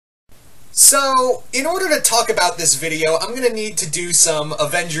So, in order to talk about this video, I'm going to need to do some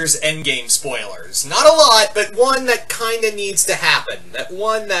Avengers Endgame spoilers. Not a lot, but one that kind of needs to happen. That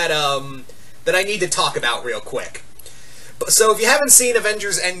one that I need to talk about real quick. So, if you haven't seen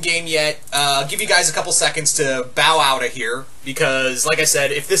Avengers Endgame yet, I'll give you guys a couple seconds to bow out of here, because, like I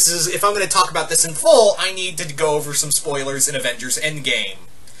said, if I'm going to talk about this in full, I need to go over some spoilers in Avengers Endgame.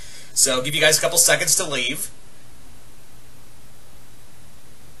 So, I'll give you guys a couple seconds to leave.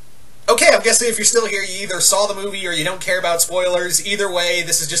 Okay, I'm guessing if you're still here, you either saw the movie or you don't care about spoilers. Either way,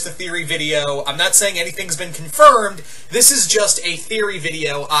 this is just a theory video. I'm not saying anything's been confirmed. This is just a theory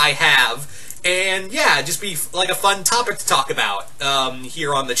video I have. And yeah, just be like a fun topic to talk about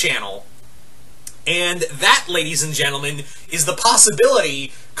here on the channel. And that, ladies and gentlemen, is the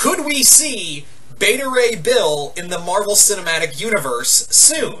possibility, could we see Beta Ray Bill in the Marvel Cinematic Universe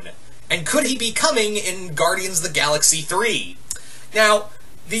soon? And could he be coming in Guardians of the Galaxy 3? Now,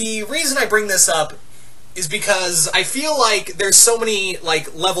 the reason I bring this up is because I feel like there's so many,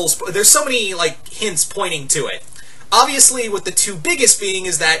 there's so many, hints pointing to it. Obviously, with the two biggest being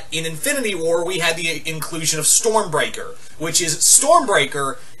is that in Infinity War, we had the inclusion of Stormbreaker, which is,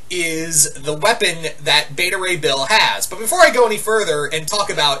 Stormbreaker is the weapon that Beta Ray Bill has. But before I go any further and talk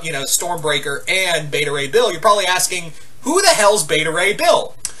about, Stormbreaker and Beta Ray Bill, you're probably asking, who the hell's Beta Ray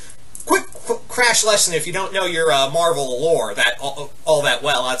Bill? Quick crash lesson if you don't know your Marvel lore all that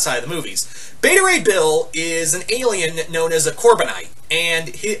well outside of the movies. Beta Ray Bill is an alien known as a Corbinite, and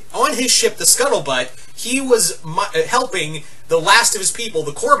on his ship, the Scuttlebutt, he was helping the last of his people,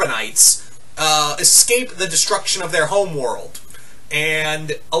 the Corbinites, escape the destruction of their homeworld.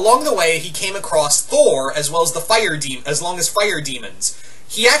 And along the way, he came across Thor as well as the fire demons.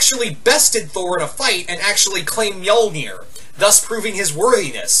 He actually bested Thor in a fight and actually claimed Mjolnir, thus proving his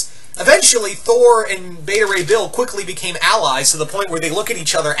worthiness. Eventually, Thor and Beta Ray Bill quickly became allies to the point where they look at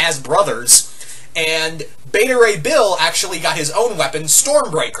each other as brothers, and Beta Ray Bill actually got his own weapon,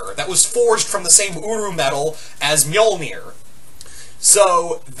 Stormbreaker, that was forged from the same Uru metal as Mjolnir.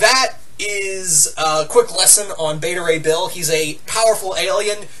 So, that is a quick lesson on Beta Ray Bill. He's a powerful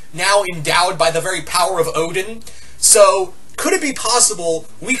alien, now endowed by the very power of Odin. So, could it be possible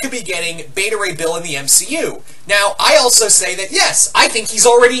we could be getting Beta Ray Bill in the MCU? Now, I also say that, yes, I think he's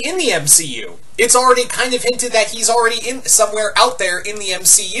already in the MCU. It's already kind of hinted that he's already somewhere out there in the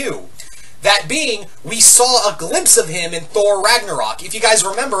MCU. That being, we saw a glimpse of him in Thor Ragnarok. If you guys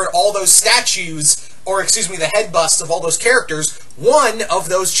remember all those statues, or excuse me, the head busts of all those characters, one of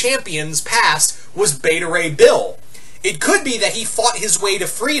those champions past was Beta Ray Bill. It could be that he fought his way to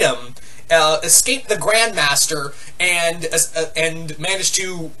freedom, escaped the Grandmaster, and managed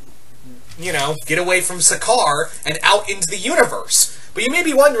to, get away from Sakaar and out into the universe. But you may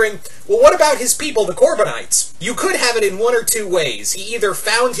be wondering, well, what about his people, the Corbinites? You could have it in one or two ways. He either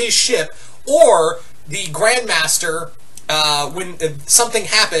found his ship, or the Grandmaster, when something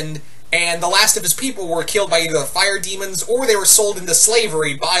happened, and the last of his people were killed by either the fire demons, or they were sold into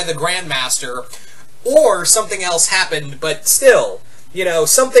slavery by the Grandmaster, or something else happened, but still, you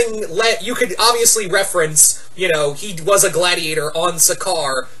could obviously reference, he was a gladiator on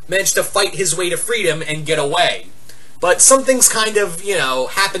Sakaar, managed to fight his way to freedom and get away. But something's kind of,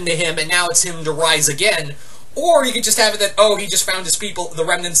 happened to him, and now it's him to rise again. Or you could just have it that, oh, he just found his people, the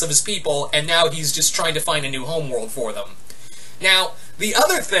remnants of his people, and now he's just trying to find a new homeworld for them. Now, the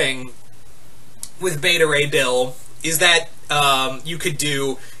other thing with Beta Ray Bill is that you could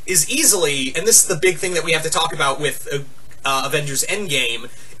do is easily, and this is the big thing that we have to talk about with Avengers Endgame,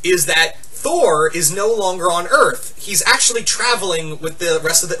 is that Thor is no longer on Earth. He's actually traveling with the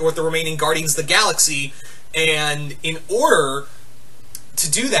rest of the remaining Guardians of the Galaxy, and in order to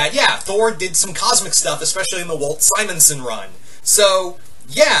do that, yeah, Thor did some cosmic stuff, especially in the Walt Simonson run. So,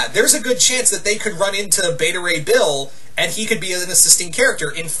 yeah, there's a good chance that they could run into Beta Ray Bill, and he could be an assisting character.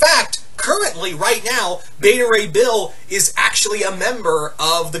 In fact, currently, right now, Beta Ray Bill is actually a member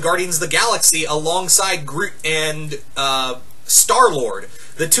of the Guardians of the Galaxy alongside Groot and Star-Lord.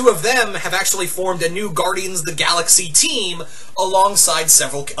 The two of them have actually formed a new Guardians of the Galaxy team alongside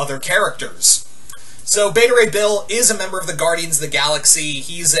several other characters. So Beta Ray Bill is a member of the Guardians of the Galaxy.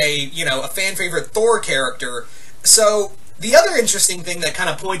 He's a fan-favorite Thor character. So the other interesting thing that kind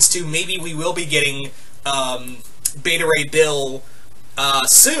of points to maybe we will be getting Beta Ray Bill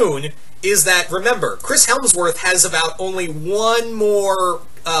soon is that, remember, Chris Hemsworth has about only one more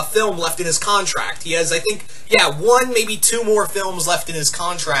film left in his contract. He has, I think, one, maybe two more films left in his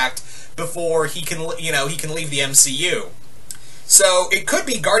contract before he can, he can leave the MCU. So it could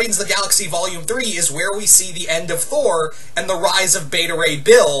be Guardians of the Galaxy Volume 3 is where we see the end of Thor and the rise of Beta Ray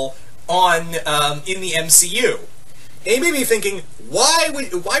Bill in the MCU. And you may be thinking, why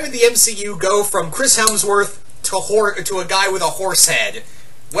would the MCU go from Chris Hemsworth to a guy with a horse head?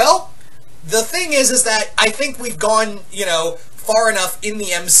 Well, the thing is that I think we've gone, far enough in the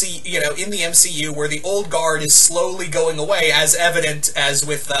MCU where the old guard is slowly going away, as evident as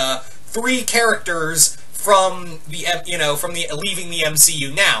with 3 characters from leaving the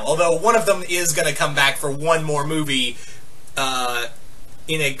MCU now. Although one of them is going to come back for one more movie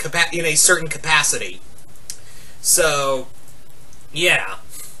in a certain capacity. So, yeah.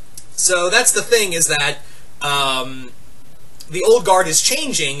 So that's the thing, is that the old guard is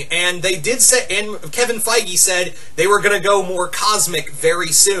changing, and they did say, and Kevin Feige said they were going to go more cosmic very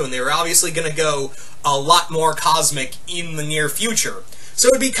soon. They were obviously going to go a lot more cosmic in the near future. So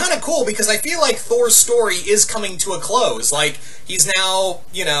it'd be kind of cool, because I feel like Thor's story is coming to a close. Like, he's now,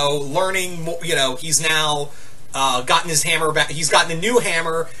 learning, he's now gotten his hammer back. He's gotten a new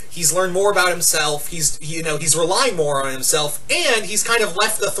hammer. He's learned more about himself. He's relying more on himself, and he's kind of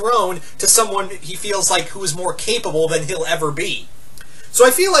left the throne to someone he feels like who is more capable than he'll ever be. So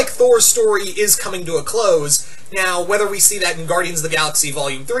I feel like Thor's story is coming to a close. Now, whether we see that in Guardians of the Galaxy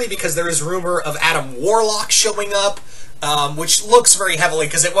Volume 3, because there is rumor of Adam Warlock showing up, which looks very heavily,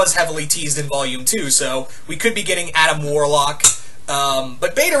 because it was heavily teased in Volume 2, so we could be getting Adam Warlock.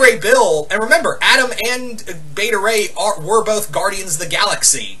 But Beta Ray Bill, and remember, Adam and Beta Ray were both Guardians of the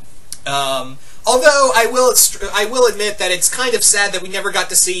Galaxy. Although I will admit that it's kind of sad that we never got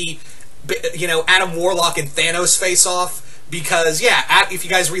to see, Adam Warlock and Thanos face off. Because, yeah, if you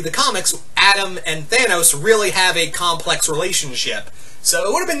guys read the comics, Adam and Thanos really have a complex relationship. So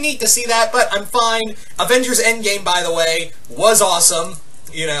it would have been neat to see that, but I'm fine. Avengers Endgame, by the way, was awesome.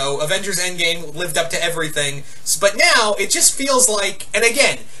 Avengers Endgame lived up to everything. But now, it just feels like, and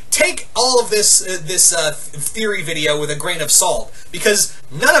again, take all of this theory video with a grain of salt, because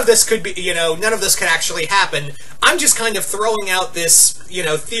none of this could be, none of this could actually happen. I'm just kind of throwing out this,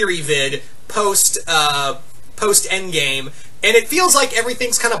 theory vid post-Endgame, and it feels like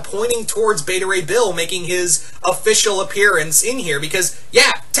everything's kind of pointing towards Beta Ray Bill making his official appearance in here, because,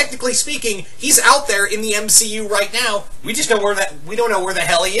 yeah, technically speaking, he's out there in the MCU right now. We just don't know where the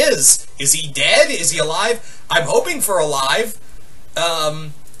hell he is. Is he dead? Is he alive? I'm hoping for alive.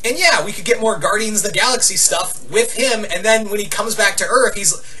 And yeah, we could get more Guardians of the Galaxy stuff with him, and then when he comes back to Earth,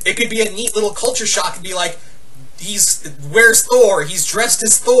 it could be a neat little culture shock and be like, where's Thor? He's dressed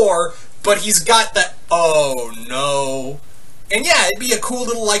as Thor, but he's got the, oh no. And yeah, it'd be a cool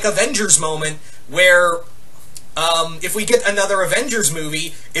little, Avengers moment where, if we get another Avengers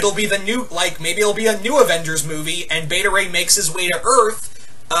movie, it'll be the new, maybe it'll be a new Avengers movie, and Beta Ray makes his way to Earth,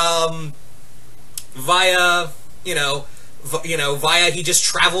 via, he just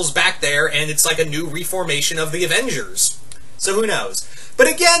travels back there, and it's like a new reformation of the Avengers. So who knows? But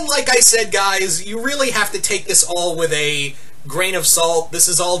again, like I said, guys, you really have to take this all with a grain of salt. This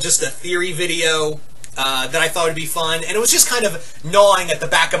is all just a theory video that I thought would be fun, and it was just kind of gnawing at the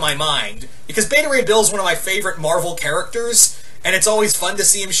back of my mind, because Beta Ray Bill's one of my favorite Marvel characters, and it's always fun to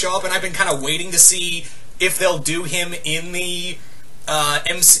see him show up, and I've been kind of waiting to see if they'll do him in the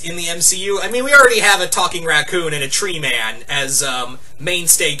MCU. I mean, we already have a talking raccoon and a tree man as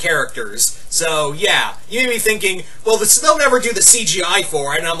mainstay characters, so yeah, you may be thinking, well, they'll never do the CGI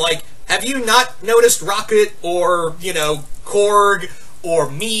for it, and I'm like, have you not noticed Rocket, or, Korg,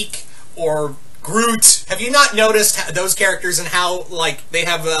 or Meek, or Groot? Have you not noticed those characters and how, they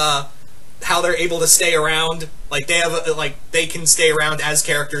have, how they're able to stay around? They can stay around as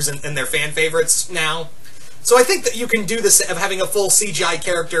characters and they're fan favorites now? So I think that you can do this, of having a full CGI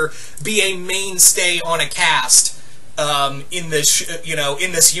character be a mainstay on a cast, in this,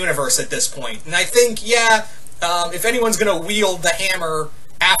 in this universe at this point. And I think, yeah, if anyone's gonna wield the hammer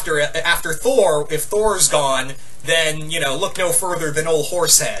after Thor, if Thor's gone, then, look no further than old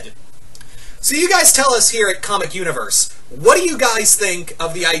Horsehead. So you guys tell us here at Comic Universe, what do you guys think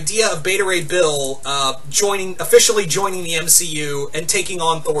of the idea of Beta Ray Bill officially joining the MCU and taking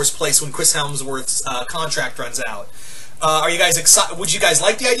on Thor's place when Chris Hemsworth's contract runs out? Are you guys excited? Would you guys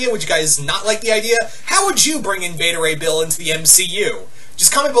like the idea? Would you guys not like the idea? How would you bring in Beta Ray Bill into the MCU?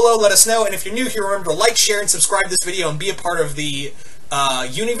 Just comment below, let us know, and if you're new here, remember to like, share, and subscribe to this video and be a part of the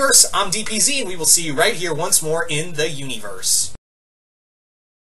YOUniverse. I'm DPZ, and we will see you right here once more in the YOUniverse.